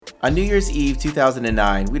On New Year's Eve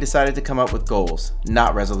 2009, we decided to come up with goals,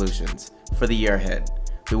 not resolutions, for the year ahead.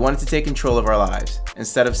 We wanted to take control of our lives,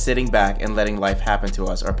 instead of sitting back and letting life happen to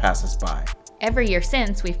us or pass us by. Every year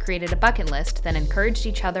since, we've created a bucket list that encouraged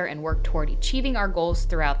each other and worked toward achieving our goals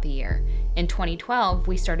throughout the year. In 2012,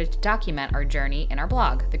 we started to document our journey in our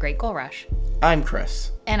blog, The Great Goal Rush. I'm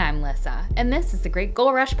Chris. And I'm Lissa, and this is The Great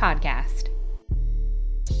Goal Rush Podcast.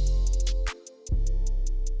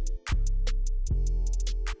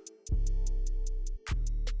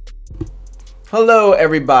 Hello,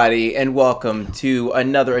 everybody, and welcome to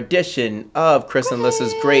another edition of Chris and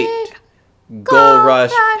Lissa's Great Goal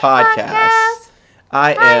Rush Podcast.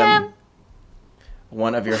 I am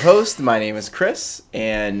one of your hosts. My name is Chris,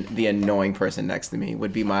 and the annoying person next to me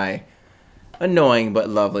would be my annoying but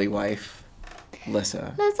lovely wife,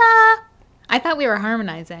 Lissa. I thought we were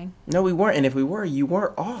harmonizing. No, we weren't, and if we were, you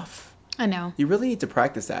weren't off. I know. You really need to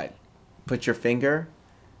practice that. Put your finger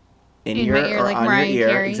in my your ear, or like on Mariah your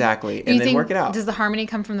ear, Carey. exactly, and then work it out. Does the harmony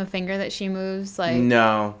come from the finger that she moves? Like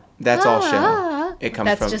no, that's all show. It comes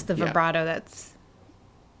that's from just the vibrato. That's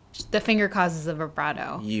the finger causes a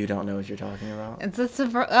vibrato. You don't know what you're talking about. It's that's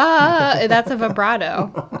a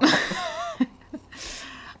vibrato.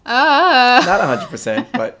 Not 100%,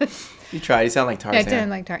 but you tried. You sound like Tarzan. I didn't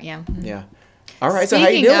like Tarzan. Yeah. Yeah. All right. So how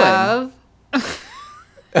you doing?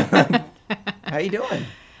 Speaking How you doing?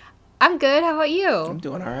 I'm good. How about you? I'm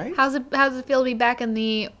doing all right. How's it feel to be back in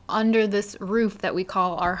the under this roof that we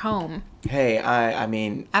call our home? Hey, I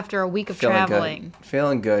mean, after a week of traveling.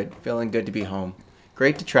 Feeling good to be home.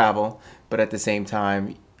 Great to travel, but at the same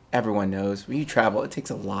time, everyone knows when you travel, it takes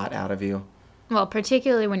a lot out of you. Well,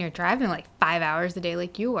 particularly when you're driving like 5 hours a day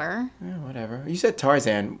like you were. Yeah, whatever. You said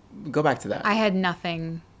Tarzan. Go back to that. I had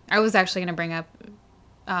nothing. I was actually going to bring up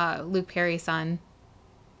Luke Perry's son.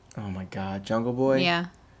 Oh my God, Jungle Boy? Yeah.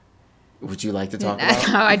 Would you like to talk about?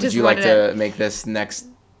 No, I just Would you like to make this next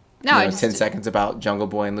 10 seconds about Jungle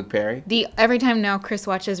Boy and Luke Perry? Every time now Chris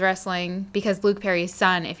watches wrestling, because Luke Perry's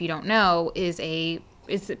son, if you don't know, is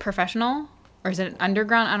it professional or is it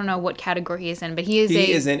underground? I don't know what category he is in, but he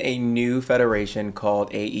is in a new federation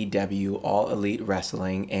called AEW, All Elite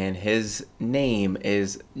Wrestling, and his name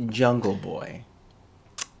is Jungle Boy.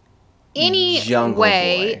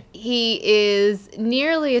 Anyway, he is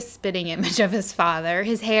nearly a spitting image of his father.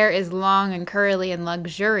 His hair is long and curly and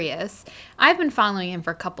luxurious. I've been following him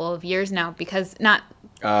for a couple of years now because not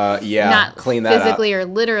clean that physically up. Or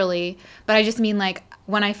literally, but I just mean like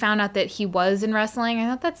when I found out that he was in wrestling, I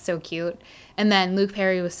thought that's so cute. And then Luke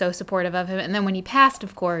Perry was so supportive of him. And then when he passed,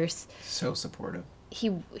 of course, so supportive.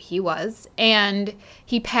 He was, and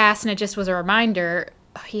he passed, and it just was a reminder.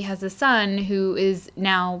 He has a son who is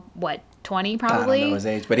now, 20 probably? I don't know his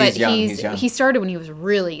age, but he's young. He's young. He started when he was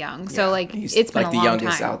really young. So, he's it's been like a long time. the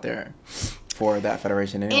youngest out there for that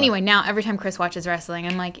federation Anyway, now every time Chris watches wrestling,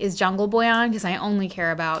 I'm like, is Jungle Boy on? Because I only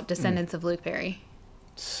care about descendants of Luke Perry.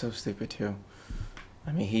 So stupid, too.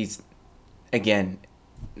 I mean, he's, again,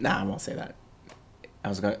 I won't say that. I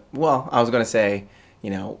was going to say,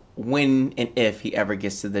 when and if he ever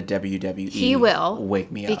gets to the WWE, he will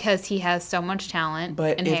wake me up. Because he has so much talent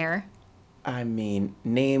and hair. I mean,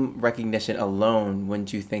 name recognition alone,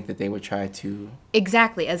 wouldn't you think that they would try to...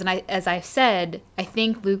 Exactly. As I've said, I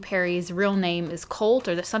think Luke Perry's real name is Colt,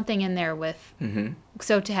 or there's something in there with... Mm-hmm.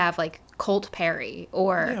 So to have, Colt Perry,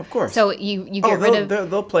 or... Yeah, of course. So you get rid of...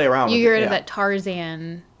 They'll play around with it. You get rid of that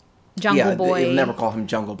Tarzan, Jungle Boy. They would never call him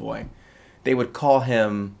Jungle Boy. They would call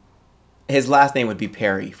him... His last name would be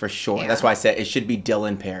Perry, for sure. Yeah. That's why I said it should be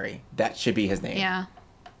Dylan Perry. That should be his name. Yeah.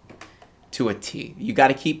 To a T. You got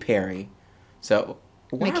to keep Perry. So,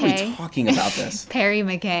 why are we talking about this? Perry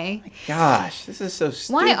McKay. My gosh, this is so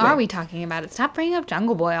stupid. Why are we talking about it? Stop bringing up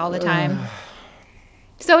Jungle Boy all the time.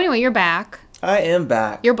 So anyway, you're back. I am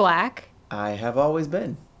back. You're black. I have always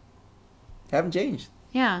been. Haven't changed.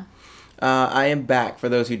 Yeah. I am back. For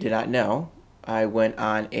those who did not know, I went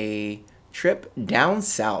on a trip down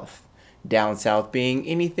south. Down south being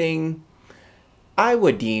anything I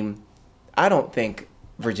would deem... I don't think...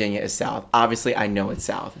 Virginia is south. Obviously, I know it's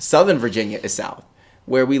south. Southern Virginia is south.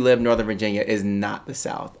 Where we live, Northern Virginia, is not the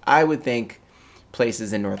south. I would think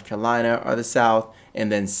places in North Carolina are the south,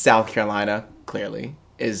 and then South Carolina, clearly,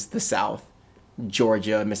 is the south.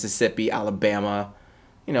 Georgia, Mississippi, Alabama,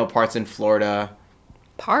 parts in Florida.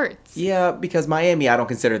 Parts? Yeah, because Miami, I don't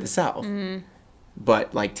consider the south. Mm-hmm.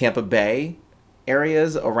 But, Tampa Bay...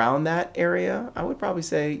 areas around that area, I would probably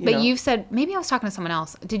say, But you've said, maybe I was talking to someone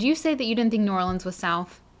else. Did you say that you didn't think New Orleans was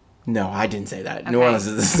south? No, I didn't say that. Okay. New Orleans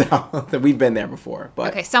is the south. We've been there before.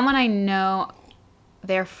 But okay, someone I know,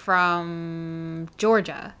 they're from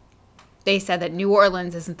Georgia. They said that New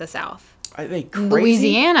Orleans isn't the south. Are they crazy?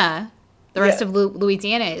 Louisiana. The rest Yeah. of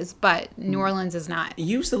Louisiana is, but New Orleans is not.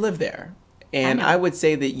 You used to live there, and know. I would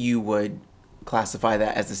say that you would classify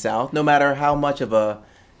that as the South, no matter how much of a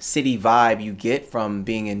city vibe you get from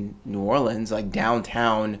being in New Orleans, like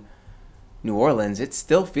downtown New Orleans. It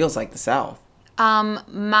still feels like the South.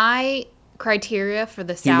 My criteria for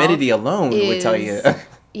the South Humidity alone would tell you.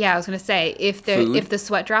 Yeah, I was gonna say Food. if the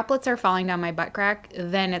sweat droplets are falling down my butt crack,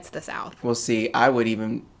 then it's the South. We'll see. I would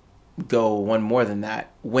even go one more than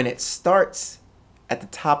that. When it starts at the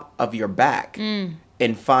top of your back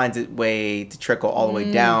and finds its way to trickle all the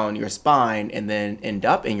way down your spine and then end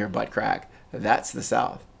up in your butt crack, that's the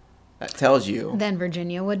South. That tells you. Then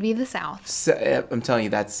Virginia would be the South. So, I'm telling you,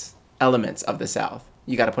 that's elements of the South.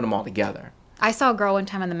 You got to put them all together. I saw a girl one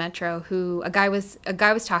time on the metro who a guy was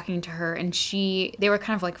talking to her, and they were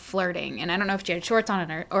kind of like flirting, and I don't know if she had shorts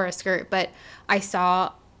on or a skirt, but I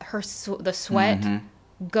saw her the sweat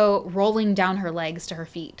go rolling down her legs to her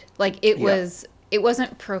feet. Like it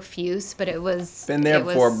wasn't profuse, but it was Been there it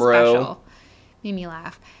was before, bro. special. Made me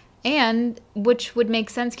laugh. And which would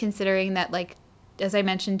make sense considering that, like, as I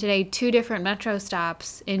mentioned today, 2 different metro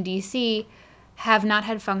stops in DC have not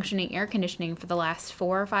had functioning air conditioning for the last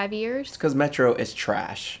 4 or 5 years. It's because Metro is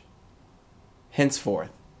trash.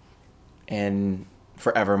 Henceforth. And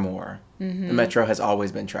forevermore. The Metro has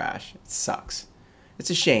always been trash. It sucks.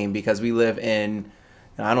 It's a shame because we live in,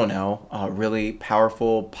 I don't know, a really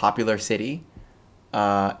powerful, popular city.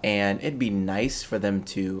 And it'd be nice for them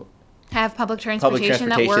to Have public transportation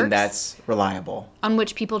that works, that's reliable. on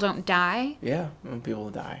which people don't die, Yeah, people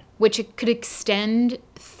die. which it could extend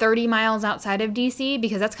 30 miles outside of DC,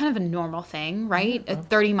 because that's kind of a normal thing, right?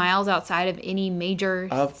 30 miles outside of any major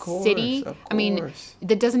city. Of I mean, course.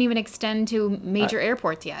 that doesn't even extend to major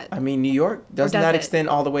airports yet. I mean, New York doesn't does that it? extend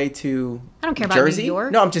all the way to I don't care about New Jersey?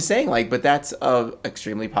 York. No, I'm just saying, like, but that's a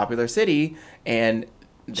extremely popular city, and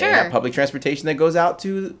they Sure. have public transportation that goes out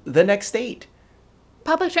to the next state.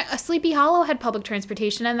 Sleepy Hollow had public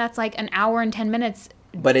transportation, and that's like an hour and 10 minutes.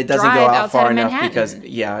 But it doesn't drive go out outside far of enough Manhattan. because,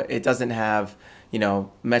 it doesn't have,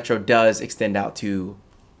 Metro does extend out to,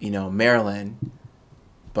 Maryland.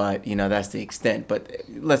 But, that's the extent. But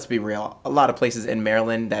let's be real. A lot of places in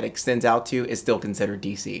Maryland that extends out to is still considered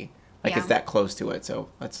DC. Like, it's Yeah. that close to it. So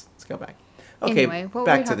let's go back. Okay, Anyway, what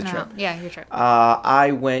back were we to the talking trip. about? Yeah, your trip.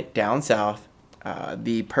 I went down south.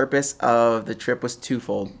 The purpose of the trip was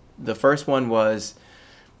twofold. The first one was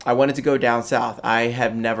I wanted to go down south. I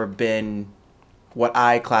have never been what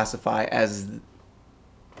I classify as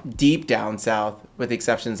deep down south, with the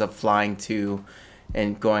exceptions of flying to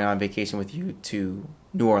and going on vacation with you to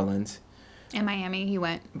New Orleans. In Miami, you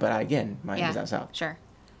went. But again, Miami's down south. Sure.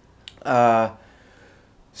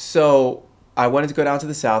 So I wanted to go down to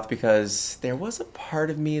the South because there was a part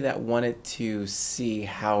of me that wanted to see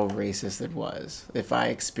how racist it was, if I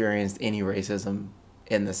experienced any racism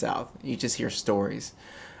in the South. You just hear stories.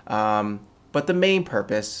 But the main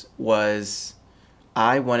purpose was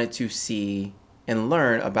I wanted to see and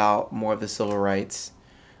learn about more of the civil rights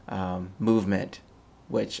movement,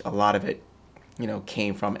 which a lot of it,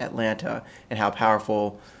 came from Atlanta, and how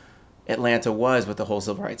powerful Atlanta was with the whole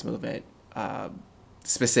civil rights movement.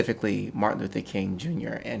 Specifically Martin Luther King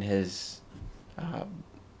Jr. and his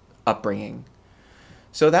upbringing.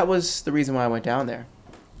 So that was the reason why I went down there.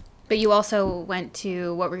 But you also went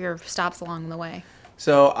to, what were your stops along the way?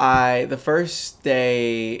 So the first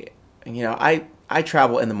day, I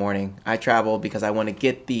travel in the morning. I travel because I want to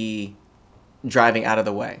get the driving out of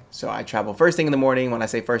the way. So I travel first thing in the morning. When I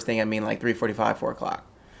say first thing, I mean like 3:45, 4 o'clock.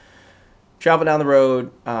 Travel down the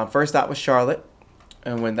road. First stop was Charlotte.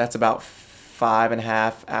 And when that's about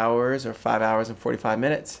 5.5 hours or 5 hours and 45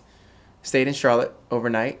 minutes. Stayed in Charlotte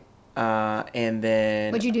overnight. And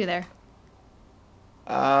then What'd you do there?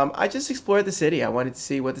 I just explored the city. I wanted to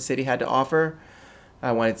see what the city had to offer.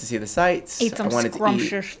 I wanted to see the sights. Ate some I wanted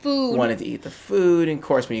scrumptious food. Wanted to eat the food. And of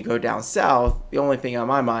course, when you go down south, the only thing on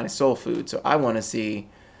my mind is soul food. So I want to see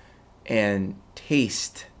and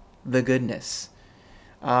taste the goodness.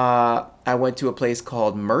 I went to a place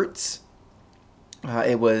called Mertz.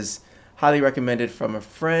 It was highly recommended from a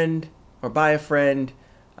friend or by a friend.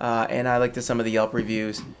 And I looked at some of the Yelp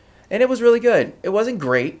reviews. And it was really good. It wasn't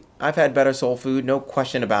great. I've had better soul food, no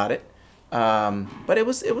question about it. But it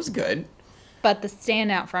was good. But the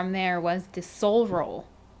standout from there was the soul roll.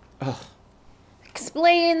 Ugh.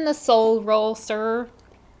 Explain the soul roll, sir.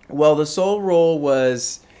 Well, the soul roll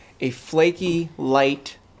was a flaky,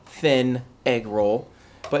 light, thin egg roll.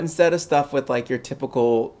 But instead of stuffed with like your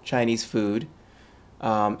typical Chinese food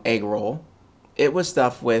egg roll, it was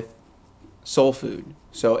stuffed with soul food.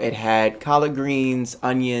 So it had collard greens,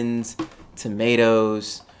 onions,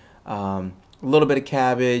 tomatoes, a little bit of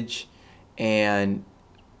cabbage, and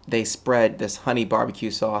they spread this honey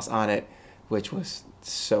barbecue sauce on it, which was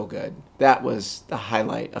so good. That was the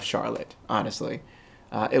highlight of Charlotte, honestly.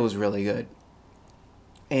 It was really good.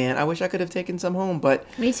 And I wish I could have taken some home, but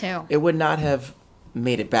Me too. it would not have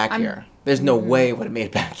made it back here. There's no way it would have made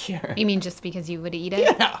it back here. You mean just because you would eat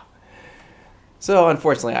it? Yeah. So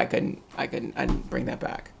unfortunately, I didn't bring that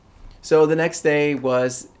back. So the next day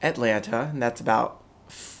was Atlanta, and that's about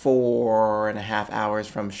 4.5 hours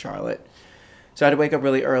from Charlotte. So I had to wake up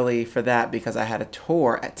really early for that because I had a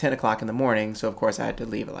tour at 10 o'clock in the morning. So of course I had to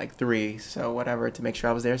leave at like 3, so whatever, to make sure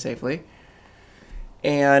I was there safely.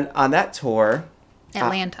 And on that tour, in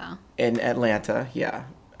Atlanta, yeah,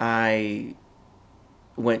 I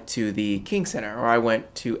went to the King Center, or I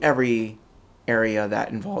went to every area that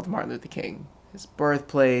involved Martin Luther King, his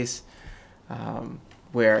birthplace,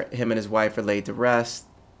 where him and his wife are laid to rest,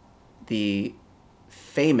 the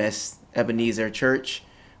famous Ebenezer Church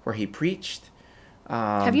where he preached.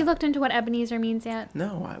 Have you looked into what Ebenezer means yet?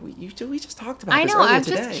 No, we just talked about this I know. earlier I'm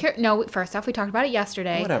today. just no. First off, we talked about it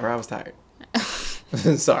yesterday. Whatever. I was tired.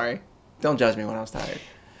 Sorry. Don't judge me when I was tired.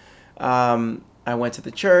 I went to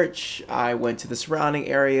the church. I went to the surrounding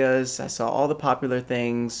areas. I saw all the popular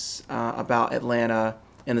things about Atlanta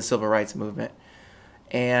and the civil rights movement.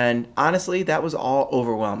 And honestly, that was all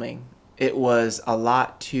overwhelming. It was a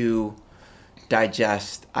lot to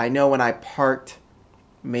digest. I know when I parked,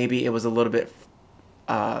 maybe it was a little bit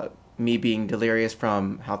me being delirious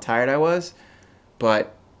from how tired I was.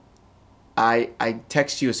 But I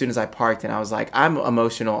texted you as soon as I parked, and I was like, I'm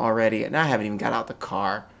emotional already, and I haven't even got out the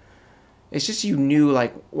car. It's just, you knew,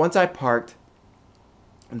 like, once I parked,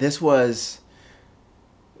 this is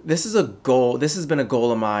a goal. This has been a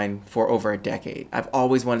goal of mine for over a decade. I've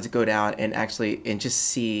always wanted to go down and just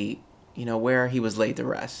see, where he was laid to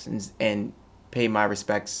rest and pay my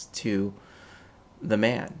respects to the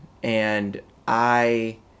man. And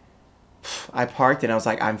I parked and I was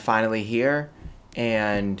like, I'm finally here.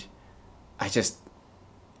 And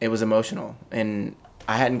it was emotional. And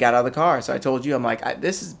I hadn't got out of the car. So I told you, I'm like,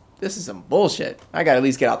 this is some bullshit. I got to at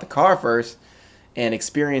least get out the car first and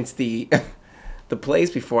experience the the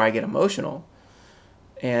place before I get emotional.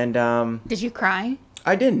 And did you cry?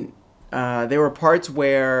 I didn't. There were parts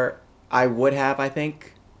where I would have, I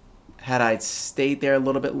think, had I stayed there a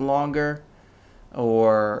little bit longer,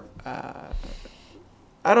 or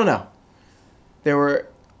I don't know.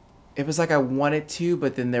 It was like I wanted to,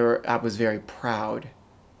 but then I was very proud,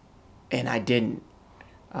 and I didn't.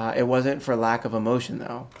 It wasn't for lack of emotion,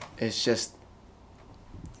 though. It's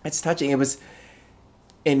touching. It was,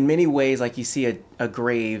 in many ways, like you see a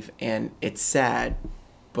grave and it's sad,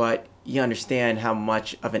 but you understand how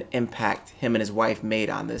much of an impact him and his wife made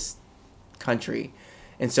on this country.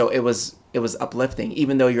 And so it was uplifting.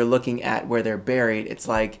 Even though you're looking at where they're buried, it's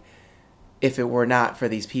like, if it were not for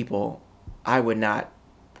these people, I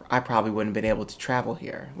probably wouldn't have been able to travel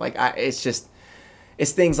here. Like,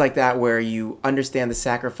 it's things like that where you understand the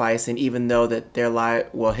sacrifice, and even though that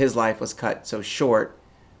his life was cut so short,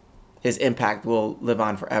 his impact will live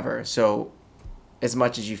on forever. So as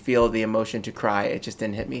much as you feel the emotion to cry, it just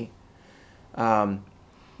didn't hit me.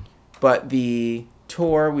 But the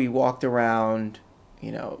tour, we walked around,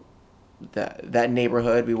 that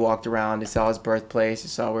neighborhood. We walked around, we saw his birthplace, we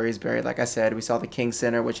saw where he's buried. Like I said, we saw the King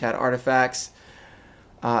Center, which had artifacts.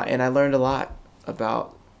 And I learned a lot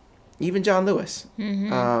about even John Lewis.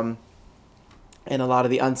 Mm-hmm. And a lot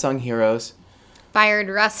of the unsung heroes. Bayard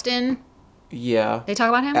Rustin. Yeah. They talk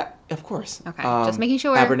about him? Of course. Okay, just making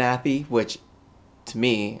sure. Abernathy, which to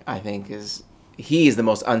me, I think he is the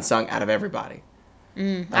most unsung out of everybody.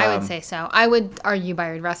 I would say so. I would argue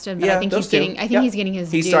Bayard Rustin, but I think he's getting his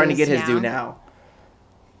dues. He's starting to get his due now.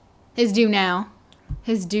 His due now.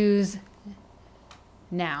 His dues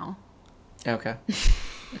now. Okay.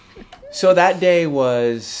 So that day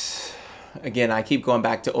was, again, I keep going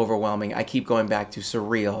back to overwhelming. I keep going back to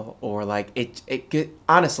surreal, or like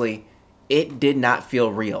honestly, it did not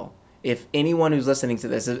feel real. If anyone who's listening to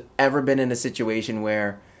this has ever been in a situation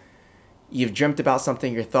where you've dreamt about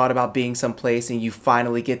something, you're thought about being someplace, and you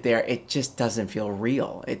finally get there, it just doesn't feel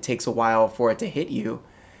real. It takes a while for it to hit you,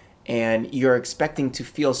 and you're expecting to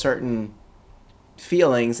feel certain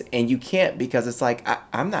feelings, and you can't, because it's like,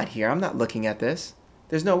 I'm not here. I'm not looking at this.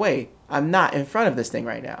 There's no way. I'm not in front of this thing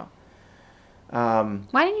right now.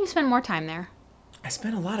 Why didn't you spend more time there? I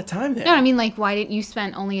spent a lot of time there. No, I mean, like, why didn't you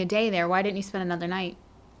spend only a day there? Why didn't you spend another night?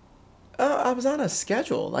 I was on a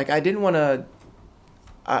schedule. Like, I didn't want to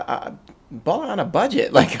ball on a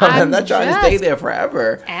budget. Like, I'm not trying to stay there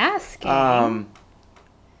forever. Asking.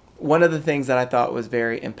 One of the things that I thought was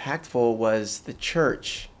very impactful was the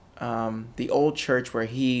church. the old church where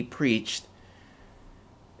he preached.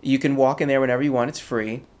 You can walk in there whenever you want. It's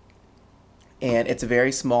free. And it's a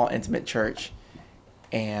very small, intimate church.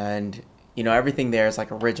 And, everything there is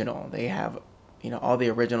like original. They have, all the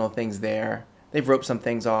original things there. They've roped some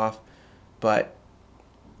things off. But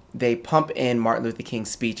they pump in Martin Luther King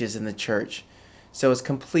speeches in the church. So it's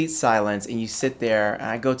complete silence. And you sit there. And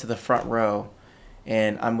I go to the front row.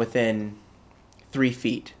 And I'm within 3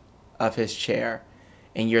 feet of his chair.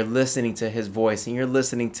 And you're listening to his voice. And you're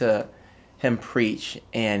listening to him preach.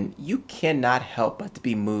 And you cannot help but to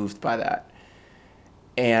be moved by that.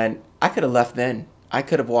 And I could have left then. I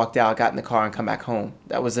could have walked out, got in the car, and come back home.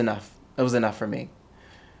 That was enough. That was enough for me.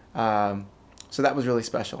 So that was really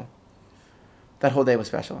special. That whole day was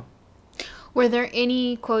special. Were there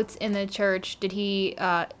any quotes in the church? Did he,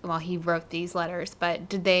 he wrote these letters, but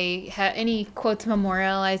did they have any quotes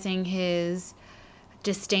memorializing his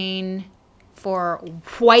disdain for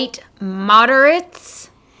white moderates?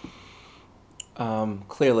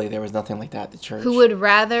 Clearly, there was nothing like that at the church. Who would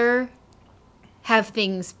rather have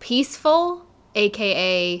things peaceful,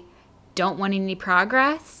 aka don't want any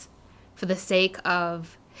progress, for the sake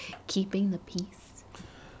of keeping the peace?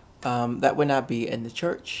 That would not be in the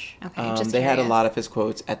church. Okay, just they had a curious. lot of his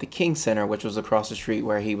quotes at the King Center, which was across the street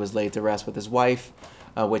where he was laid to rest with his wife,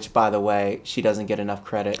 which, by the way, she doesn't get enough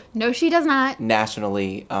credit No, she does not.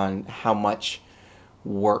 nationally on how much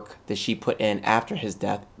work that she put in after his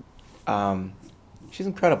death. She's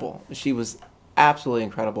incredible. She was absolutely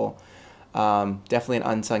incredible. Definitely an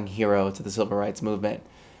unsung hero to the civil rights movement.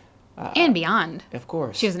 And beyond. Of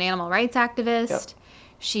course. She was an animal rights activist. Yep.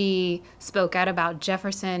 She spoke out about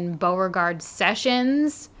Jefferson Beauregard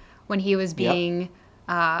Sessions when he was being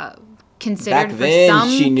considered Back for then, some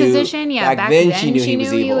she knew- position. Yeah, back back then then she knew he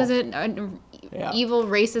was he evil. was an evil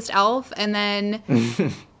racist elf. And then,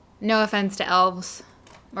 no offense to elves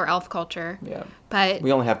or elf culture. Yeah. But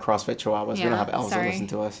We only have CrossFit Chihuahuas. yeah, We don't have elves sorry. that listen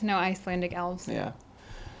to us. No Icelandic elves. Yeah.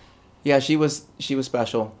 Yeah, she was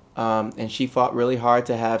special. And she fought really hard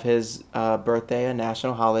to have his birthday a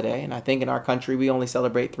national holiday. And I think in our country we only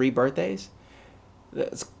celebrate 3 birthdays.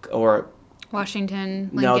 Washington,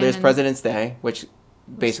 Lincoln. No, there's and- President's Day, which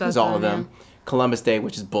basically is both all of of them, them. Columbus Day,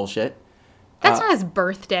 which is bullshit. That's not his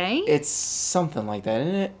birthday. It's something like that,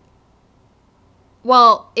 isn't it?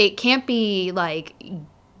 Well, it can't be like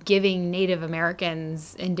giving Native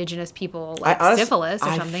Americans, indigenous people, like syphilis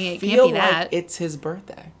or something. It can't be that. Like it's his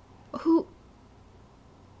birthday. Who?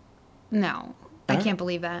 No, I Alright. can't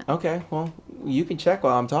believe that. Okay, well, you can check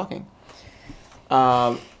while I'm talking.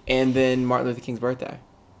 And then Martin Luther King's birthday.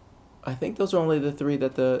 I think those are only the 3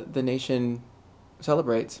 that the nation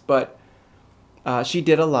celebrates. But she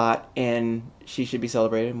did a lot, and she should be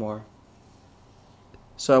celebrated more.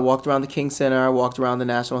 So I walked around the King Center. I walked around the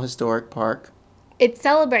National Historic Park. It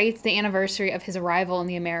celebrates the anniversary of his arrival in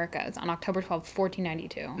the Americas on October 12th,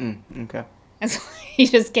 1492. Okay. And so he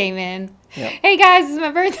just came in. Yep. Hey guys, it's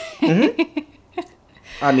my birthday.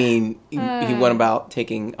 I mean, he went about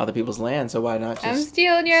taking other people's land, so why not I'm just...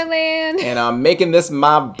 stealing your land And I'm making this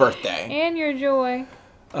my birthday. and your joy.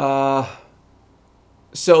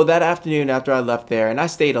 So that afternoon after I left there, and I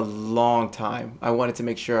stayed a long time. I wanted to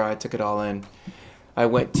make sure I took it all in. I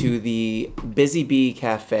went to the Busy Bee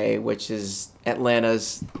Cafe, which is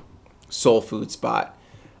Atlanta's soul food spot.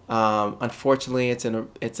 Unfortunately, it's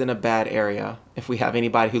in a bad area. If we have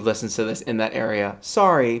anybody who listens to this in that area,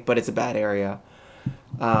 sorry, but it's a bad area.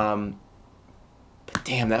 But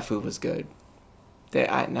damn, that food was good.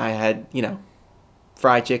 I had,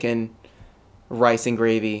 fried chicken, rice and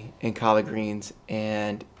gravy, and collard greens,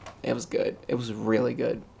 and it was good. It was really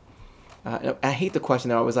good. I hate the question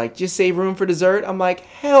though. I was like, just save room for dessert? I'm like,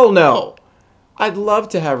 hell no. I'd love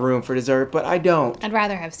to have room for dessert, but I don't. I'd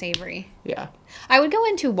rather have savory. Yeah. I would go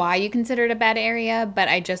into why you consider it a bad area, but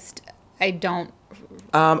I don't.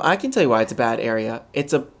 I can tell you why it's a bad area.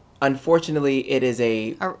 Unfortunately, it is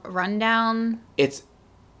A rundown.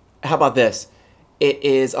 How about this? It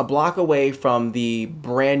is a block away from the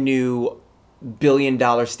brand new $1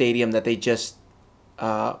 billion stadium that they just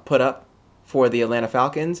put up for the Atlanta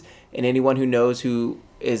Falcons. And anyone who knows who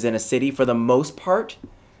is in a city, for the most part,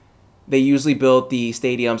 they usually build the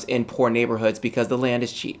stadiums in poor neighborhoods because the land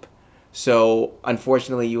is cheap. So,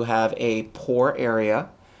 unfortunately, you have a poor area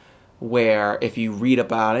where, if you read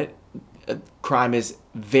about it, crime is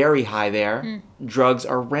very high there. Drugs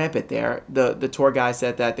are rampant there. The tour guide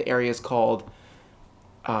said that the area is called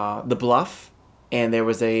the Bluff, and there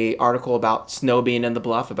was a article about Snow being in the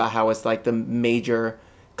Bluff, about how it's like the major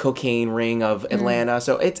cocaine ring of Atlanta.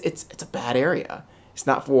 So it's a bad area. It's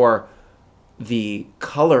not for the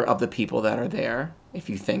color of the people that are there. if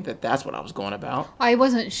you think that that's what I was going about. I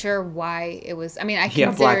wasn't sure why it was. I mean, I Yeah,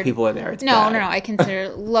 considered black people are there. It's no, bad. no, no. I consider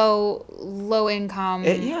low income,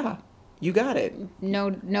 Yeah, you got it.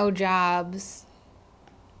 no jobs,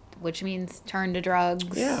 which means turn to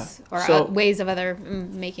drugs. Yeah. Or So- ways of other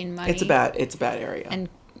making money. It's a bad area. and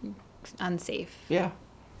unsafe. Yeah.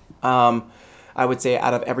 I would say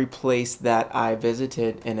out of every place that I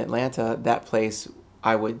visited in Atlanta, that place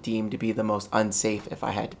I would deem to be the most unsafe if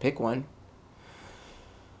I had to pick one.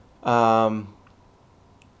 And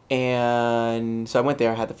so I went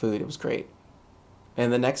there, I had the food, it was great.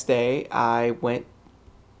 And the next day I went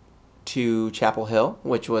to Chapel Hill,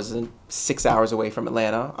 which was 6 hours away from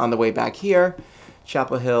Atlanta. On the way back here,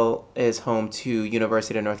 Chapel Hill is home to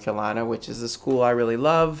University of North Carolina, which is a school I really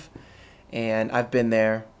love. And I've been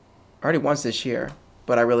there already once this year,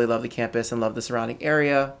 but I really love the campus and love the surrounding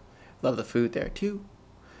area. Love the food there too.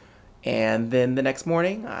 And then the next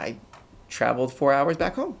morning, I traveled 4 hours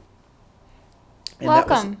back home. And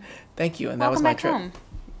Welcome. Thank you. And that Welcome was my back trip. home.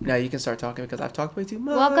 Now you can start talking because I've talked way too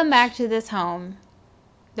much. Welcome back to this home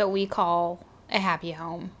that we call a happy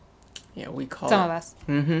home. Yeah, we call Some it. of us.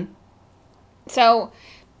 Mm-hmm. So,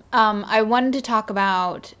 I wanted to talk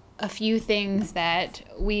about a few things that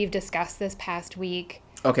we've discussed this past week.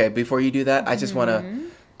 Okay, before you do that, I just want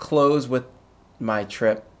to close with my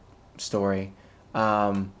trip story.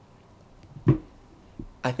 I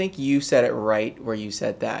think you said it right where you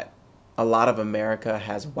said that a lot of America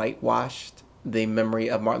has whitewashed the memory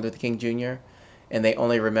of Martin Luther King Jr. and they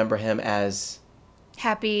only remember him as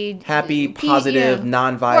Happy, positive,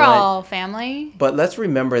 nonviolent. We're all family. But let's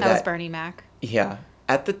remember That was that. Bernie Mac. Yeah.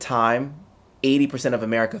 At the time, 80% of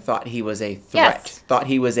America thought he was a threat. Yes. Thought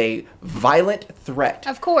he was a violent threat.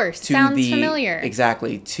 Of course. To Sounds familiar.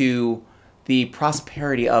 Exactly. To the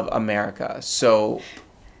prosperity of America. So...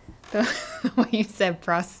 The way you said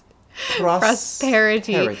prosperity.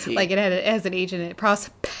 Like it has an H in it.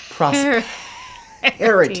 Prosperity.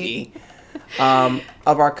 Prosperity of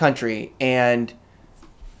our country. And,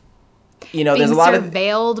 you know, Being there's a lot of...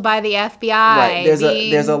 surveilled by the FBI. Right.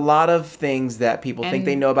 There's a lot of things that people think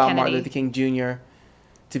they know about Kennedy. Martin Luther King Jr.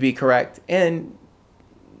 to be correct. And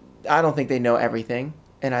I don't think they know everything.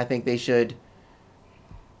 And I think they should...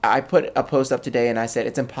 I put a post up today and I said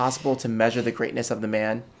it's impossible to measure the greatness of the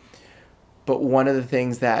man. But one of the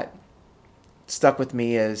things that stuck with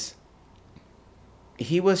me is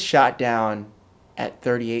he was shot down at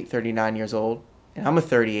 38, 39 years old. And I'm a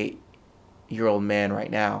 38-year-old man right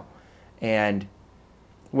now. And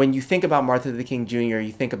when you think about Martin Luther King Jr.,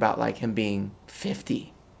 you think about like him being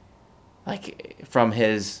 50. Like from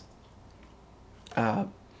his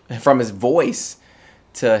voice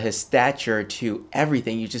to his stature to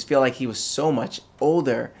everything. You just feel like he was so much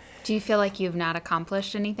older. Do you feel like you've not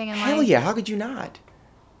accomplished anything in life? Hell yeah, how could you not?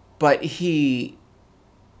 But it's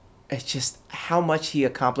just how much he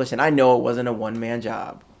accomplished. And I know it wasn't a one-man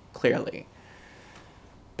job, clearly.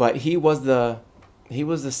 But he was the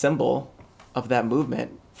symbol of that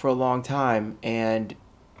movement for a long time. And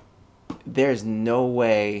there's no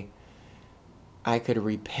way I could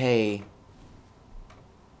repay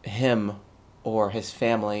him or his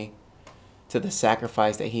family to the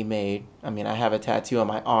sacrifice that he made. I mean, I have a tattoo on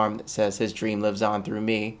my arm that says his dream lives on through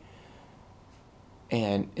me.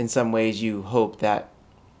 And in some ways you hope that,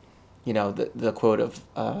 you know, the quote of,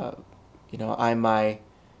 you know, I'm my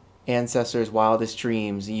ancestors' wildest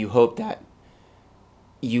dreams. And you hope that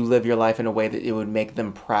you live your life in a way that it would make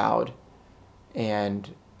them proud.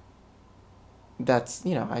 And that's,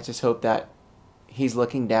 you know, I just hope that he's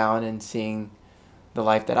looking down and seeing the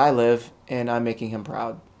life that I live and I'm making him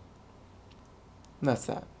proud. That's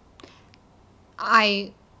that.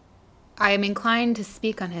 I am inclined to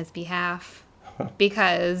speak on his behalf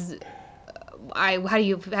because how do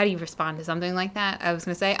you respond to something like that? I was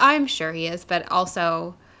going to say I'm sure he is, but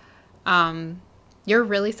also you're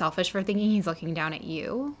really selfish for thinking he's looking down at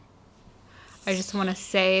you. I just want to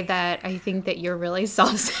say that I think that you're really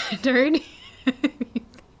self-centered.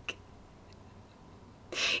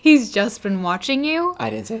 He's just been watching you.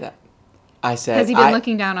 I didn't say that. I said, has he been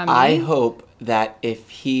looking down on me? I hope that if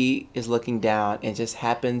he is looking down and just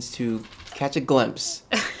happens to catch a glimpse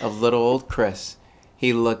of little old Chris,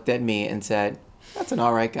 he looked at me and said, that's an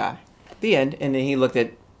all right guy. The end. And then he looked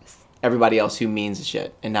at everybody else who means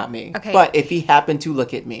shit and not me. Okay. But if he happened to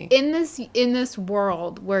look at me. In this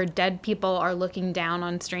world where dead people are looking down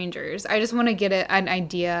on strangers, I just want to get an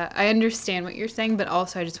idea. I understand what you're saying, but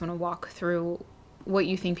also I just want to walk through what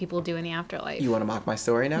you think people do in the afterlife. You want to mock my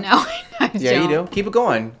story now? No, I don't. Yeah, you do. Keep it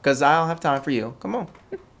going, because I'll have time for you. Come on.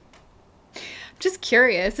 Just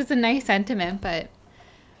curious. It's a nice sentiment, but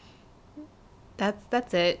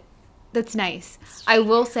that's it. That's nice. I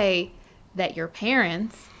will say that your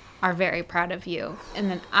parents are very proud of you,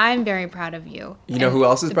 and then I'm very proud of you. You know who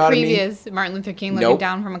else is proud of me? The previous Martin Luther King looking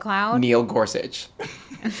down from a cloud. Neil Gorsuch.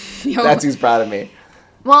 That's who's proud of me.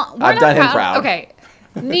 Well, I've done him proud. Okay,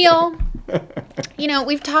 Neil.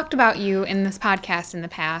 We've talked about you in this podcast in the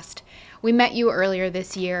past. We met you earlier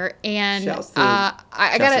this year, and I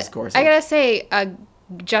gotta say,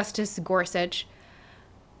 Justice Gorsuch.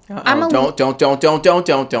 Don't. I'm a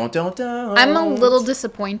little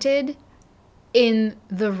disappointed in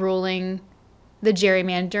the ruling, the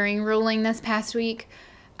gerrymandering ruling this past week.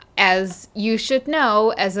 As you should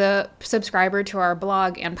know, as a subscriber to our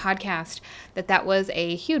blog and podcast, that was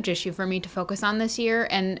a huge issue for me to focus on this year.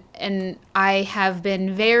 And I have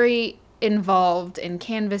been very involved in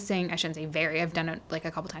canvassing. I shouldn't say very. I've done it like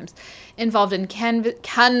a couple times. Involved in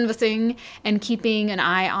canvassing and keeping an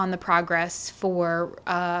eye on the progress for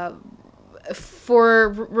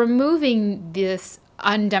removing this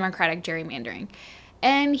undemocratic gerrymandering.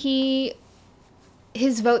 And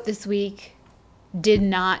his vote this week did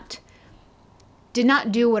not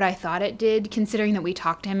do what I thought it did, considering that we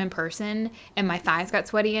talked to him in person and my thighs got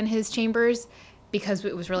sweaty in his chambers because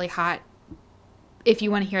it was really hot. If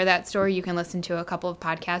you want to hear that story, you can listen to a couple of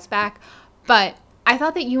podcasts back. But I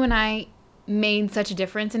thought that you and I made such a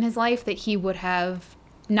difference in his life that he would have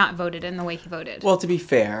not voted in the way he voted. Well, to be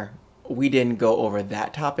fair, we didn't go over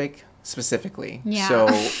that topic specifically. Yeah.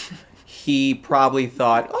 So he probably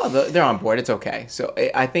thought, oh, they're on board. It's okay. So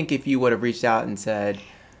I think if you would have reached out and said,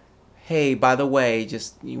 hey, by the way,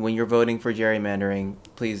 just when you're voting for gerrymandering,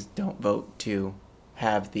 please don't vote to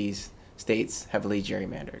have these states heavily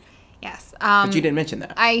gerrymandered. Yes. But you didn't mention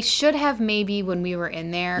that. I should have maybe when we were in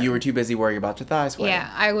there. You were too busy worrying about your thighs sweating.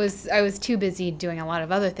 Yeah, I was too busy doing a lot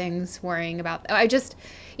of other things, worrying about. I just,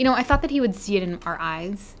 I thought that he would see it in our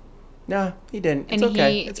eyes. No, he didn't. It's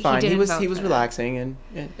okay. It's fine. He was relaxing, and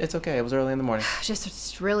it's okay. It was early in the morning.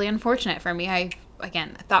 Just really unfortunate for me. I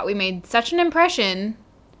thought we made such an impression.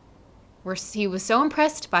 He was so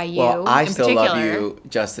impressed by you. Well, I still love you,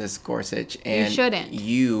 Justice Gorsuch, and you shouldn't.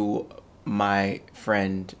 You, my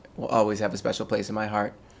friend, will always have a special place in my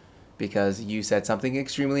heart because you said something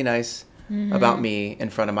extremely nice about me in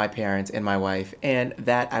front of my parents and my wife, and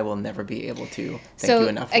that I will never be able to thank you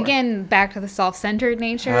enough for. Again, back to the self-centered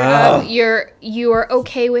nature of you are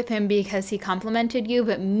okay with him because he complimented you,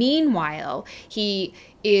 but meanwhile he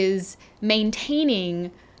is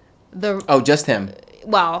maintaining the just him.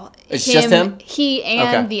 Well, it's just him. He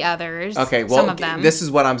and the others. Okay, well, some of them. This is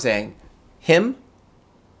what I'm saying. Him,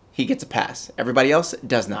 he gets a pass. Everybody else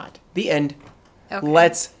does not. The end. Okay.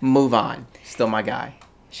 Let's move on. Still my guy.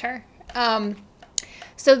 Sure.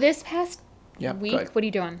 So this past week, what are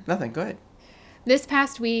you doing? Nothing. Go ahead. This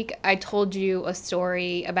past week, I told you a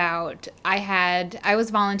story about I was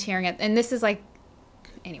volunteering at, and this is like,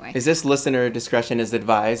 anyway. Is this listener discretion is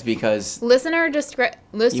advised because listener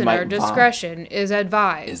discretion is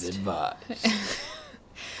advised. Is advised.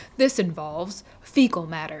 This involves fecal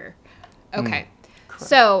matter. Okay.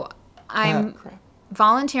 So I'm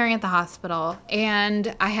volunteering at the hospital,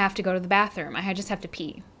 and I have to go to the bathroom. I just have to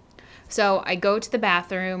pee. So I go to the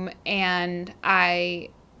bathroom, and I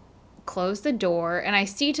close the door, and I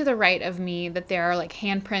see to the right of me that there are like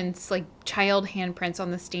handprints, like child handprints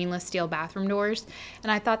on the stainless steel bathroom doors.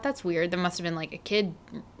 And I thought, that's weird. There must have been like a kid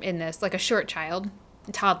in this, like a short child,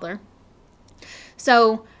 a toddler.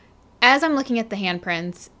 So as I'm looking at the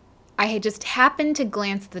handprints, I had just happened to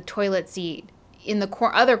glance at the toilet seat in the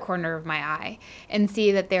other corner of my eye and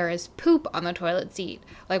see that there is poop on the toilet seat,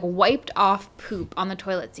 like wiped off poop on the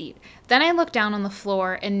toilet seat. Then I look down on the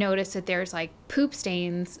floor and notice that there's like poop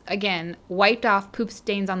stains, again, wiped off poop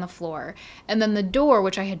stains on the floor. And then the door,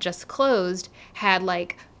 which I had just closed, had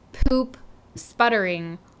like poop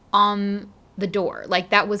sputtering on the door. Like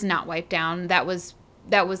that was not wiped down. That was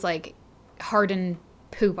like hardened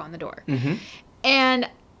poop on the door. Mm-hmm. And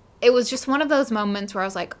it was just one of those moments where I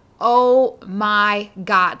was like, oh my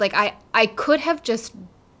God. Like I could have just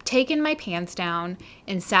taken my pants down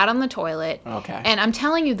and sat on the toilet. Okay. And I'm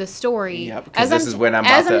telling you the story. Yeah, because this is when I'm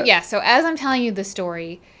about to... Yeah, so as I'm telling you the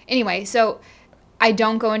story. Anyway, so I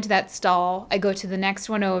don't go into that stall. I go to the next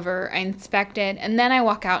one over. I inspect it. And then I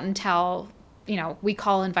walk out and tell, we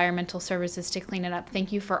call environmental services to clean it up.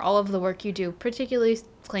 Thank you for all of the work you do, particularly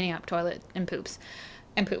cleaning up toilet and poops.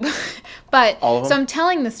 And poop. But, so I'm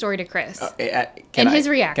telling the story to Chris. His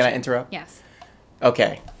reaction. Can I interrupt? Yes.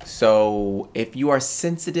 Okay. So if you are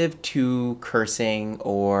sensitive to cursing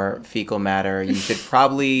or fecal matter, you should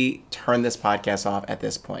probably turn this podcast off at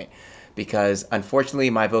this point. Because unfortunately,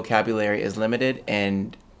 my vocabulary is limited.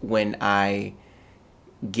 And when I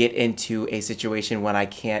get into a situation when I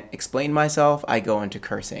can't explain myself, I go into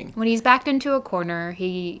cursing. When he's backed into a corner,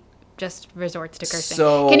 he just resorts to cursing.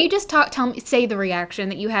 So- Can you just say the reaction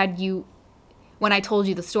that you had when I told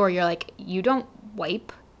you the story? You're like, you don't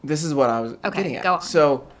wipe? This is what I was getting at. Go on.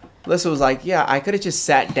 So Alyssa was like, yeah, I could have just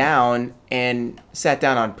sat down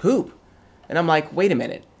on poop. And I'm like, wait a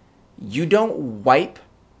minute. You don't wipe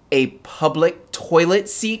a public toilet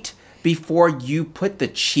seat before you put the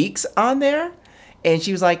cheeks on there? And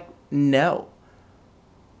she was like, no.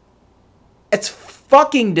 It's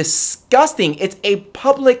fucking disgusting. It's a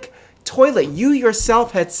public toilet. You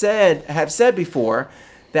yourself have said before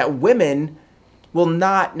that women will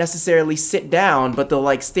not necessarily sit down, but they'll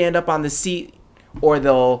like stand up on the seat, or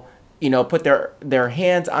they'll, put their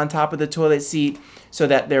hands on top of the toilet seat so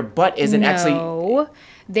that their butt isn't actually. No,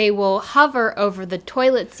 they will hover over the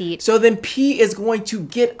toilet seat. So then pee is going to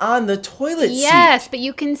get on the toilet seat. Yes, but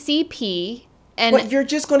you can see pee. But you're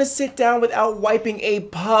just going to sit down without wiping a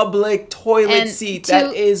public toilet seat.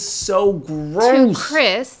 That is so gross. To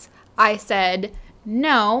Chris, I said,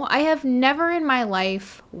 no, I have never in my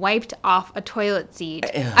life wiped off a toilet seat.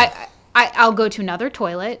 I'll go to another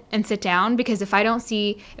toilet and sit down, because if I don't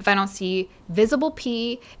see visible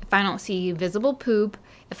pee, if I don't see visible poop,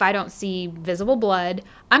 if I don't see visible blood,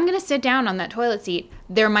 I'm going to sit down on that toilet seat.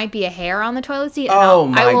 There might be a hair on the toilet seat.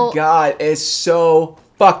 And God, it's so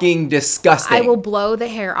fucking disgusting. I will blow the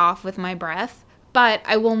hair off with my breath, but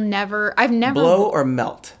I've never blow or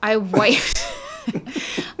melt.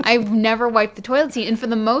 I've never wiped the toilet seat, and for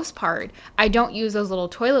the most part, I don't use those little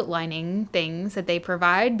toilet lining things that they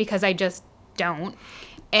provide, because I just don't.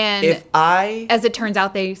 And as it turns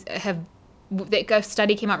out, a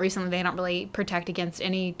study came out recently. They don't really protect against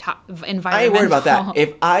any environmental. I ain't worried about that.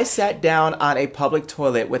 If I sat down on a public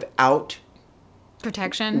toilet without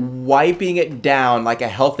protection, wiping it down like a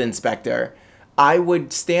health inspector, I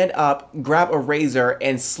would stand up, grab a razor,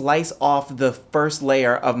 and slice off the first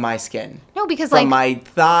layer of my skin. No, because from my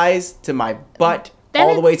thighs to my butt,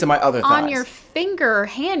 all the way to my other thighs. On your finger or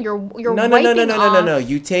hand, you're wiping No.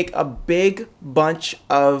 You take a big bunch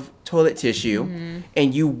of toilet tissue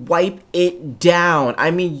and you wipe it down. I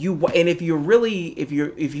mean, and if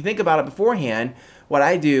you think about it beforehand, what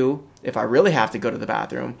I do if I really have to go to the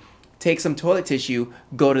bathroom, take some toilet tissue,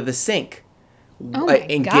 go to the sink.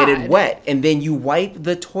 And get it wet. And then you wipe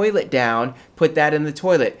the toilet down, put that in the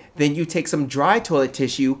toilet. Then you take some dry toilet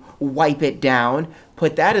tissue, wipe it down,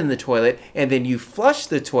 put that in the toilet. And then you flush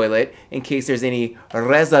the toilet in case there's any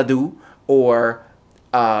residue or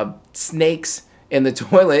snakes in the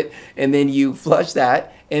toilet. And then you flush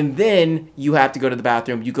that. And then you have to go to the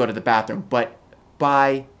bathroom. You go to the bathroom. But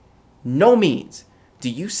by no means do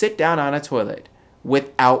you sit down on a toilet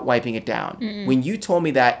without wiping it down. When you told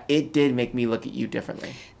me that, it did make me look at you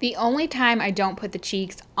differently. The only time I don't put the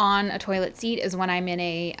cheeks on a toilet seat is when I'm in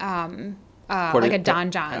a like a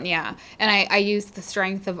donjon, yeah. And I use the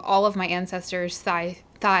strength of all of my ancestors'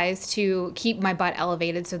 thighs to keep my butt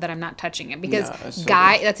elevated so that I'm not touching it, because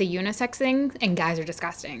that's a unisex thing, and guys are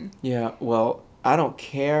disgusting. Yeah, well, I don't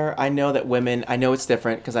care. I know it's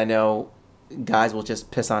different, because I know guys will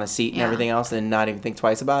just piss on a seat and everything else and not even think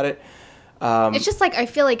twice about it. It's just like, I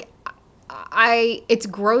feel like it's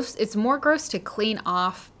gross. It's more gross to clean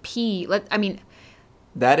off pee.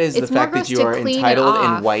 That is the fact that you are entitled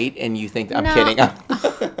and white and you think I'm kidding.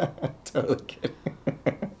 I'm totally kidding.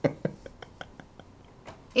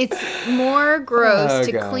 It's more gross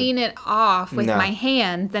to clean it off with my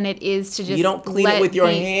hand than it is to just you don't clean it with your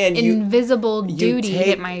hand. Invisible duty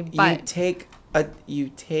hit my butt. You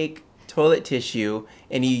take toilet tissue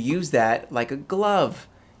and you use that like a glove.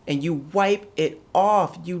 And you wipe it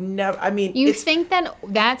off. You think that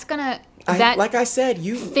that's gonna like I said,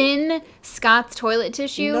 Thin Scott's toilet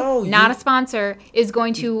tissue, not a sponsor, is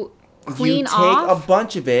going to clean off. You take a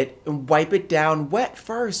bunch of it and wipe it down wet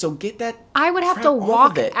first. So get that. I would have to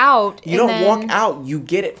walk out. You don't walk out. You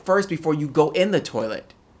get it first before you go in the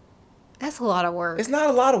toilet. That's a lot of work. It's not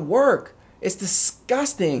a lot of work. It's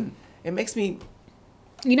disgusting. It makes me.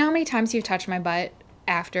 You know how many times you've touched my butt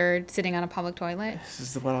after sitting on a public toilet?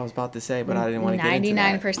 This is what I was about to say, but I didn't want to get into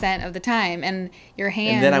that. 99% of the time. And your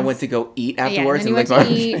hands... And then I went to go eat afterwards.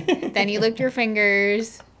 Then you licked your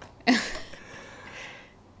fingers.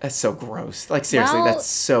 That's so gross. Like, seriously, that's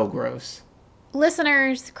so gross.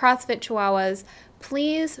 Listeners, CrossFit Chihuahuas,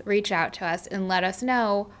 please reach out to us and let us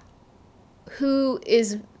know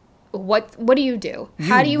what do you do?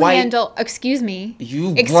 How do you handle? Excuse me.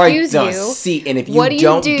 You wipe the seat, and if you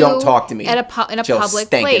don't talk to me. In a public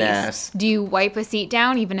place. Do you wipe a seat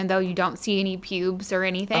down even though you don't see any pubes or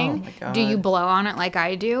anything? Oh my God. Do you blow on it like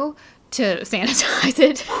I do to sanitize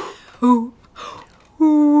it?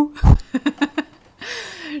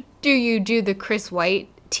 Do you do the Chris White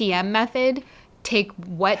TM method? Take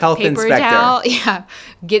wet Health paper inspector. towel,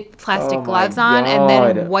 get plastic Oh my gloves on, and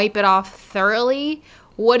then God. wipe it off thoroughly.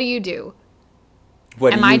 What do you do?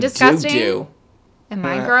 What Am do I you disgusting? do? Am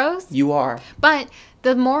I gross? You are. But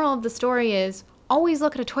the moral of the story is always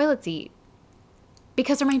look at a toilet seat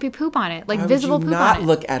because there might be poop on it, like Why visible would you poop not on it.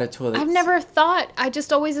 look at a toilet? I've never thought. I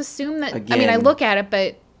just always assume that. I mean, I Again. look at it,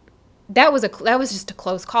 but that was just a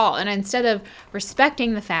close call. And instead of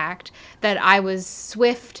respecting the fact that I was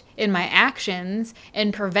swift in my actions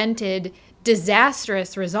and prevented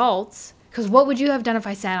disastrous results, because what would you have done if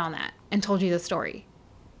I sat on that and told you the story?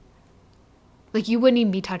 Like, you wouldn't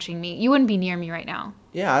even be touching me. You wouldn't be near me right now.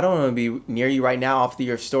 Yeah, I don't want to be near you right now after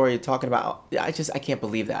your story talking about. I can't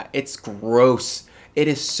believe that. It's gross. It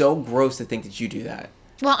is so gross to think that you do that.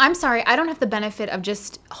 Well, I'm sorry. I don't have the benefit of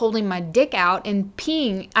just holding my dick out and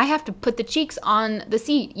peeing. I have to put the cheeks on the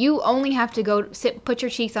seat. You only have to go put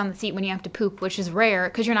your cheeks on the seat when you have to poop, which is rare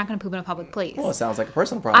because you're not going to poop in a public place. Well, it sounds like a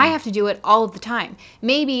personal problem. I have to do it all of the time.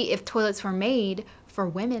 Maybe if toilets were made for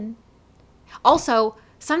women. Also,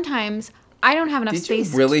 sometimes I don't have enough Did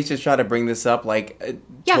space. you really just try to bring this up? Like,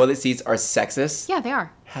 Yeah. toilet seats are sexist? Yeah, they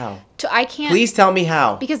are. How? I can't. Please tell me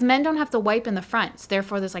how. Because men don't have to wipe in the front, so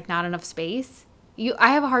therefore there's like not enough space.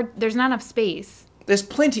 There's not enough space. There's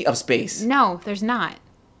plenty of space. No, there's not.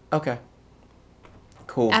 Okay.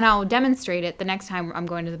 Cool. And I'll demonstrate it the next time I'm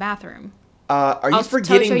going to the bathroom. Are you I'll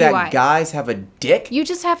forgetting show you that why. guys have a dick? You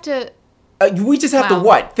just have to. We just have to Wow.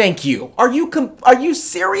 what? Thank you. Are you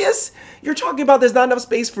serious? You're talking about there's not enough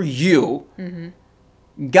space for you.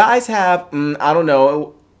 Mm-hmm. Guys have, I don't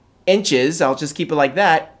know, inches. I'll just keep it like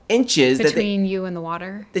that. Inches Between you and the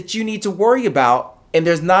water. that you need to worry about, and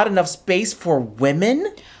there's not enough space for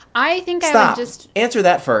women? I think I Stop. would just. Answer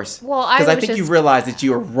that first. Well, I Because I was think you just- realize that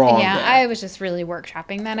you are wrong Yeah, there. I was just really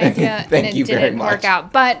workshopping that idea, Thank and it you very didn't much. work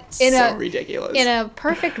out. But So ridiculous. in a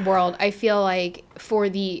perfect world, I feel like for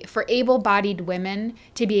able-bodied women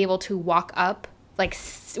to be able to walk up, like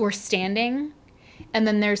we're standing, and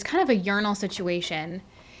then there's kind of a urinal situation,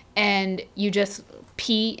 and you just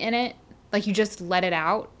pee in it, like you just let it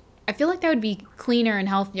out. I feel like that would be cleaner and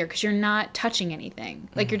healthier because you're not touching anything.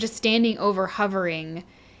 Like you're just standing over, hovering.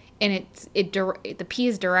 And the pee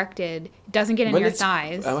is directed. It doesn't get in your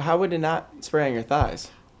thighs. How would it not spray on your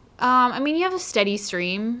thighs? I mean, you have a steady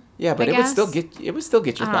stream. Yeah, but I it would guess. still get your I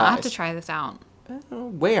don't thighs. know. I'll have to try this out.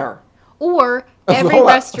 Where? Or every Hold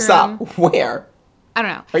up, restroom. Stop. Where? I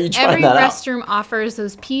don't know. Are you trying every that out? restroom offers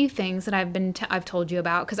those pee things that I've told you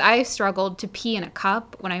about because I struggled to pee in a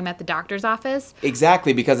cup when I'm at the doctor's office.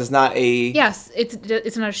 Exactly, because it's not a. Yes,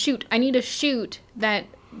 it's not a chute. I need a chute that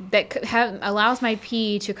allows my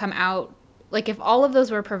pee to come out. Like if all of those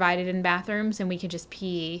were provided in bathrooms and we could just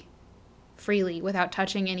pee freely without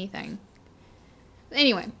touching anything.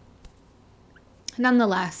 Anyway,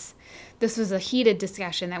 nonetheless, this was a heated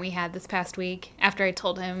discussion that we had this past week after I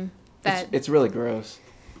told him that It's really gross.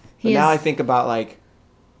 But he now I is- think about, like,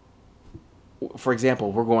 for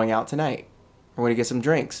example, we're going out tonight. We're going to get some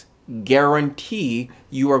drinks. Guarantee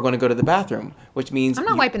you are going to go to the bathroom, which means I'm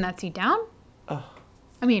not wiping that seat down.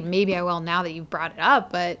 I mean, maybe I will now that you've brought it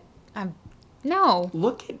up, but no.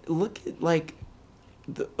 look at like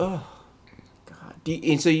the God.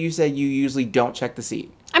 And so you said you usually don't check the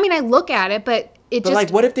seat. I mean, I look at it, but it But just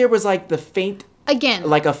like, what if there was like the faint, again,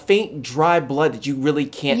 like a faint dry blood that you really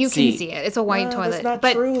can't you see? can see it. It's a white No, toilet. That's not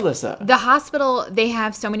but true, Lissa. the hospital, they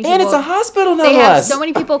have so many people. And it's a hospital, They have nonetheless. so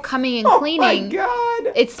many people coming and Oh cleaning. my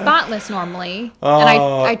God. It's spotless normally, and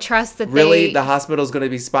I trust that Really? they The hospital's going to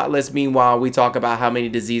be spotless? Meanwhile, we talk about how many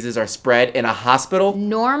diseases are spread in a hospital?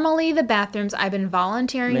 normally the bathrooms. I've been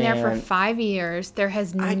volunteering there for Man. 5 years. There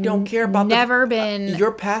has I don't care about never been.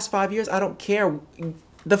 Your past 5 years, I don't care.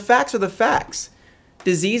 The facts are the facts.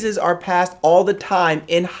 Diseases are passed all the time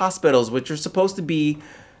in hospitals, which are supposed to be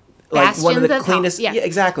like one of bastions the health. cleanest. Yes. Yeah,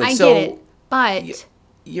 exactly. I So get it, but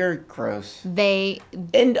you're gross. they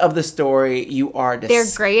End of the story. You are they're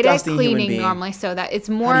disgusting great at human cleaning being. normally, so that it's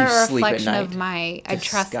more do you a sleep at reflection of night? my. I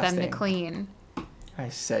trust them to Disgusting. clean. I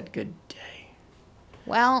said good day.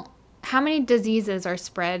 Well, how many diseases are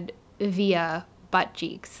spread via butt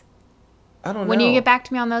cheeks? I don't know. When you get back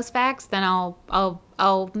to me on those facts, then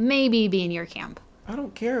I'll maybe be in your camp. I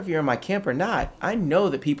don't care if you're in my camp or not. I know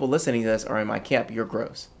that people listening to this are in my camp. You're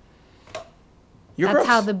gross. You're That's gross.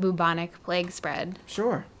 how the bubonic plague spread.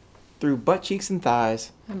 Sure. Through butt cheeks and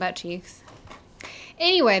thighs. And butt cheeks.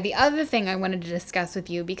 Anyway, the other thing I wanted to discuss with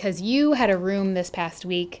you, because you had a room this past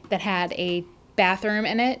week that had a bathroom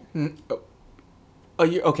in it. Oh,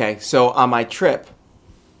 okay. So on my trip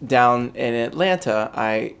down in Atlanta,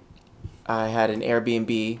 I I had an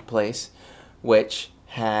Airbnb place, which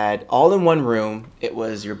had all in one room. It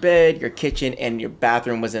was your bed, your kitchen, and your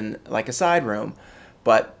bathroom was in like a side room.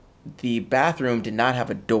 But the bathroom did not have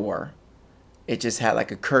a door. It just had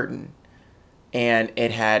like a curtain. And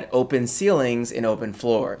it had open ceilings and open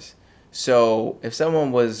floors. So if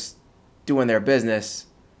someone was doing their business,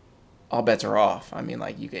 all bets are off. I mean,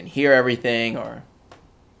 like, you can hear everything, or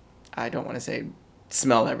I don't want to say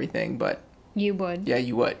smell everything, but You would. yeah,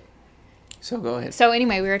 you would. So go ahead. So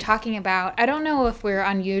anyway, we were talking about, I don't know if we're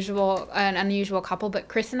an unusual couple, but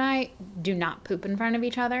Chris and I do not poop in front of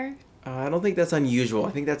each other. I don't think that's unusual. I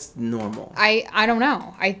think that's normal. I don't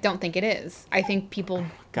know. I don't think it is. I think people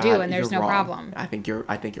God, do, and there's you're no wrong. problem. I think you're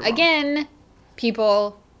wrong. Again,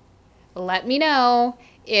 people, let me know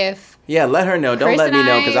if Yeah, let her know. Don't Chris let and me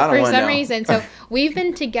know because I don't for want to some know. reason. So we've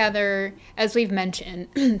been together, as we've mentioned,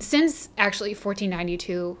 since actually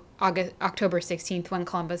 1492, October 16th, when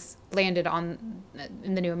Columbus landed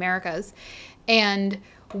in the New Americas, and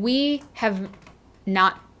we have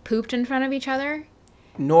not pooped in front of each other.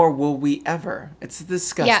 Nor will we ever. It's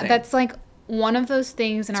disgusting. Yeah, that's like one of those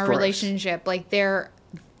things in our gross. relationship. Like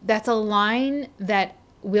that's a line that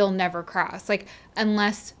we'll never cross. Like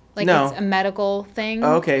unless it's a medical thing.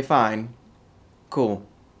 Okay, fine. Cool.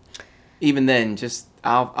 Even then, just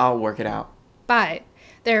I'll work it out. But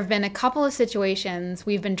there have been a couple of situations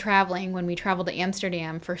we've been traveling when we traveled to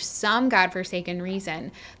Amsterdam for some godforsaken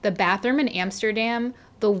reason. The bathroom in Amsterdam,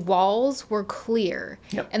 the walls were clear.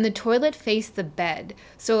 Yep. And the toilet faced the bed.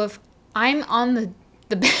 So if I'm on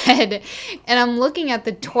the bed and I'm looking at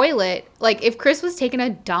the toilet, like if Chris was taking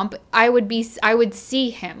a dump, I would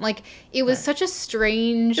see him. Like it was such a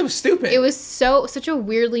strange. It was stupid. It was such a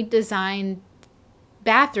weirdly designed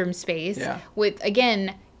bathroom space. Yeah. With,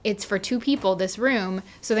 again, it's for two people, this room.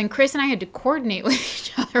 So then Chris and I had to coordinate with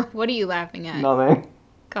each other. What are you laughing at? Nothing.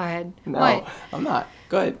 Go ahead. No, What? I'm not.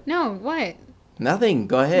 Go ahead. No, what? Nothing.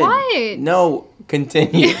 Go ahead. What? No,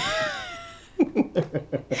 continue.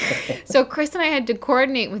 So Chris and I had to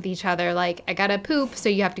coordinate with each other. Like, I gotta poop, so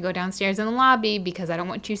you have to go downstairs in the lobby because I don't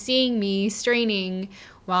want you seeing me straining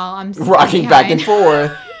while I'm Rocking back and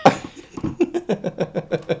forth.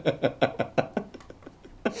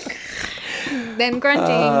 Then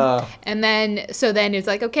grunting. And then it's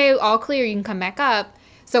like, okay, all clear, you can come back up.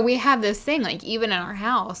 So we have this thing, like, even in our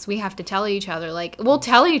house, we have to tell each other, like, we'll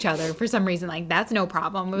tell each other for some reason, like, that's no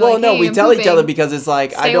problem. We're Well, like, no, hey, we I'm tell each pooping. other because it's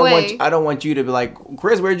like Stay I away. don't want you to be like,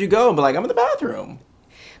 Chris, where'd you go? And be like, I'm in the bathroom.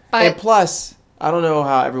 But And plus, I don't know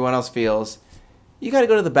how everyone else feels. You got to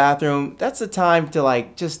go to the bathroom. That's the time to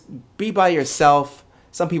like just be by yourself.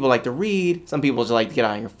 Some people like to read. Some people just like to get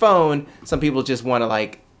on your phone. Some people just want to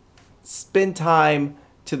like spend time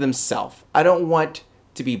to themselves. I don't want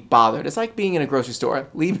to be bothered. It's like being in a grocery store.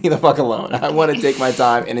 Leave me the fuck alone. I want to take my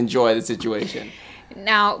time and enjoy the situation.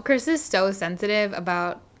 now Chris is so sensitive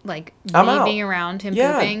about, like, I'm me out. being around him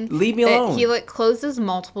Yeah, pooping. leave me that alone. He, like, closes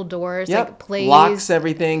multiple doors, Yep. like, plays... Locks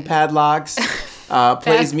everything, padlocks,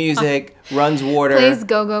 plays music, runs water. Plays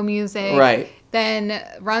go-go music. Right. Then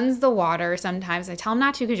runs the water sometimes. I tell him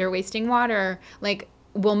not to because you're wasting water. Like,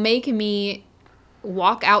 will make me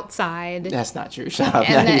walk outside. That's not true. Shut up.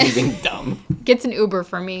 And Now then- you're being dumb. Gets an Uber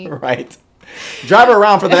for me. Right. Drive her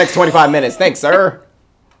around for the next 25 minutes. Thanks, sir.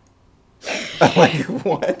 Like,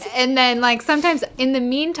 what? And then, like, sometimes in the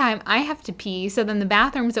meantime, I have to pee. So then the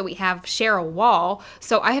bathrooms that we have share a wall.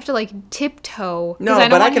 So I have to, like, tiptoe. 'cause No,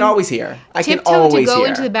 don't but I want can him always hear. I can tiptoe always to go hear.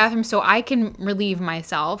 into the bathroom so I can relieve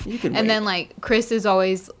myself. You can and wait. then, like, Chris is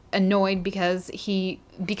always annoyed because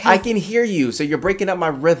I can hear you, so you're breaking up my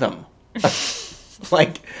rhythm.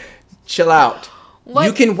 Like, chill out. What?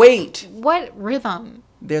 You can wait. What rhythm?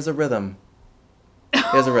 There's a rhythm.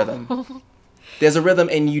 There's a rhythm. There's a rhythm,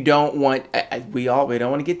 and you don't want. We don't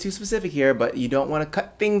want to get too specific here, but you don't want to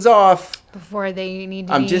cut things off. Before they need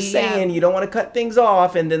to I'm be, just saying, yeah. you don't want to cut things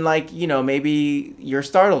off, and then maybe you're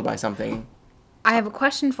startled by something. I have a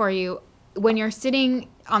question for you. When you're sitting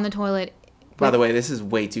on the toilet By the way, this is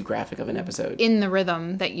way too graphic of an episode. in the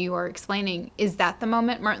rhythm that you are explaining, is that the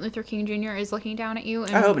moment Martin Luther King Jr. is looking down at you?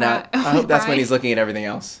 And I hope not. I hope that's when pride? he's looking at everything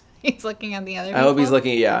else. He's looking at the other I hope he's people?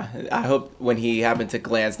 looking. Yeah, I hope when he happened to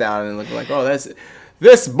glance down and look like, oh,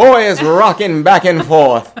 this boy is rocking back and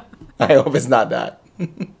forth. I hope it's not that.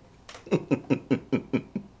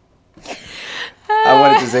 I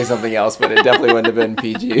wanted to say something else, but it definitely wouldn't have been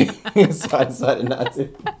PG, so I decided not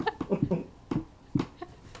to.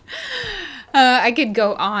 I could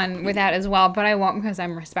go on with that as well, but I won't because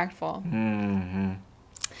I'm respectful. Mm-hmm.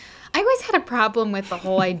 I always had a problem with the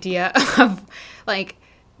whole idea of like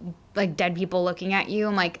dead people looking at you.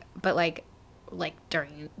 I'm like, but like, like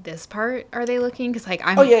during this part are they looking? Because like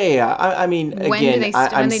I'm. Oh yeah. I mean, When again, do they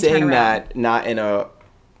I'm turn saying around? that not in a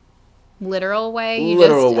Literal way. You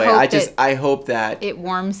literal just way. hope I hope that it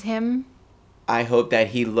warms him. I hope that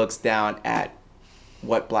he looks down at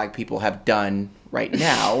what black people have done right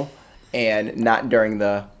now, and not during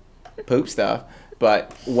the poop stuff,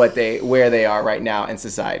 but where they are right now in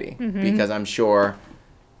society. Mm-hmm. Because I'm sure,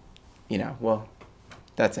 well,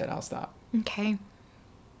 that's it. I'll stop. Okay.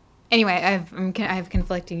 Anyway, I have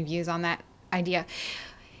conflicting views on that idea.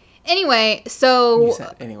 Anyway, so You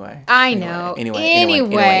said anyway. I know.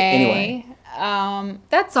 Anyway.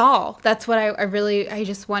 That's all. That's what I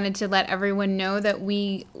just wanted to let everyone know that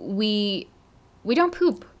we don't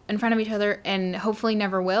poop in front of each other and hopefully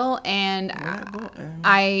never will. And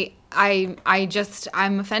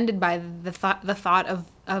I'm offended by the thought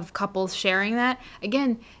of couples sharing that.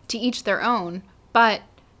 Again, to each their own, but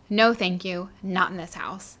no thank you, not in this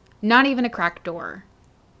house. Not even a cracked door.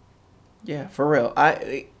 Yeah, for real.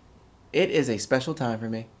 It is a special time for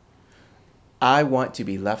me. I want to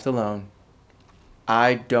be left alone.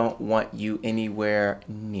 I don't want you anywhere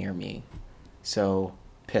near me. So,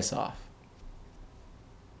 piss off.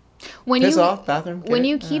 Piss off, bathroom. When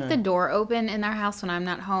you keep the door open in their house when I'm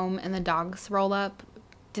not home and the dogs roll up,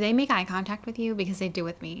 do they make eye contact with you? Because they do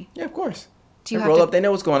with me. Yeah, of course. Do you they have roll to, up, they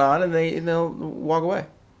know what's going on, and they'll walk away.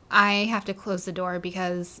 I have to close the door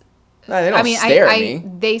because... No, they don't stare at me.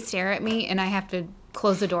 They stare at me, and I have to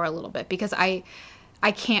close the door a little bit because I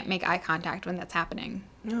can't make eye contact when that's happening.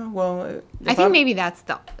 No, well, I think maybe that's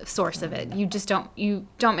the source of it. You just don't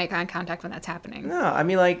make eye contact when that's happening. No, I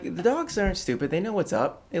mean, like, the dogs aren't stupid. They know what's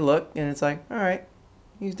up. They look, and it's like, all right,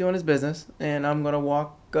 he's doing his business, and I'm gonna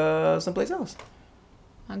walk someplace else.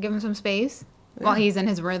 I'll give him some space while he's in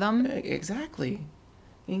his rhythm. Exactly.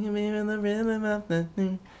 In the rhythm of the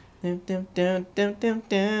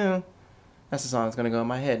That's the song that's going to go in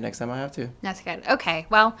my head next time I have to. That's good. Okay.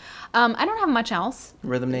 Well, I don't have much else.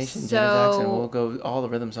 Rhythm Nation, Janet Jackson. We'll go all the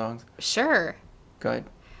rhythm songs. Sure. Go ahead.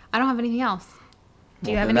 I don't have anything else.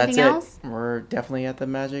 Do you have anything else? We're definitely at the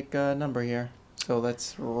magic number here. So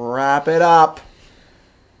let's wrap it up.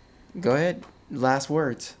 Go ahead. Last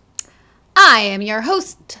words. I am your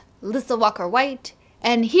host, Lissa Walker White,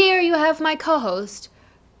 and here you have my co-host,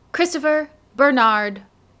 Christopher Bernard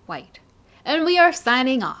White. And we are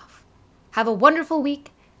signing off. Have a wonderful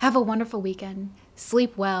week. Have a wonderful weekend.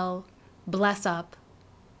 Sleep well. Bless up.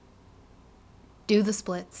 Do the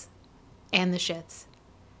splits and the shits.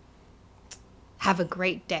 Have a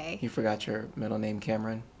great day. You forgot your middle name,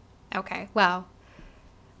 Cameron. Okay. Well,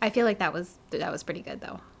 I feel like that was pretty good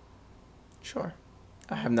though. Sure.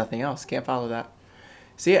 I have nothing else. Can't follow that.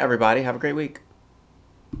 See ya, everybody. Have a great week.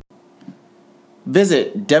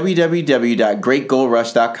 Visit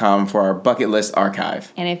www.greatgoalrush.com for our bucket list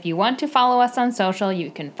archive. And if you want to follow us on social, you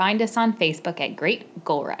can find us on Facebook at Great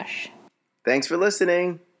Goal Rush. Thanks for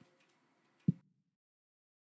listening.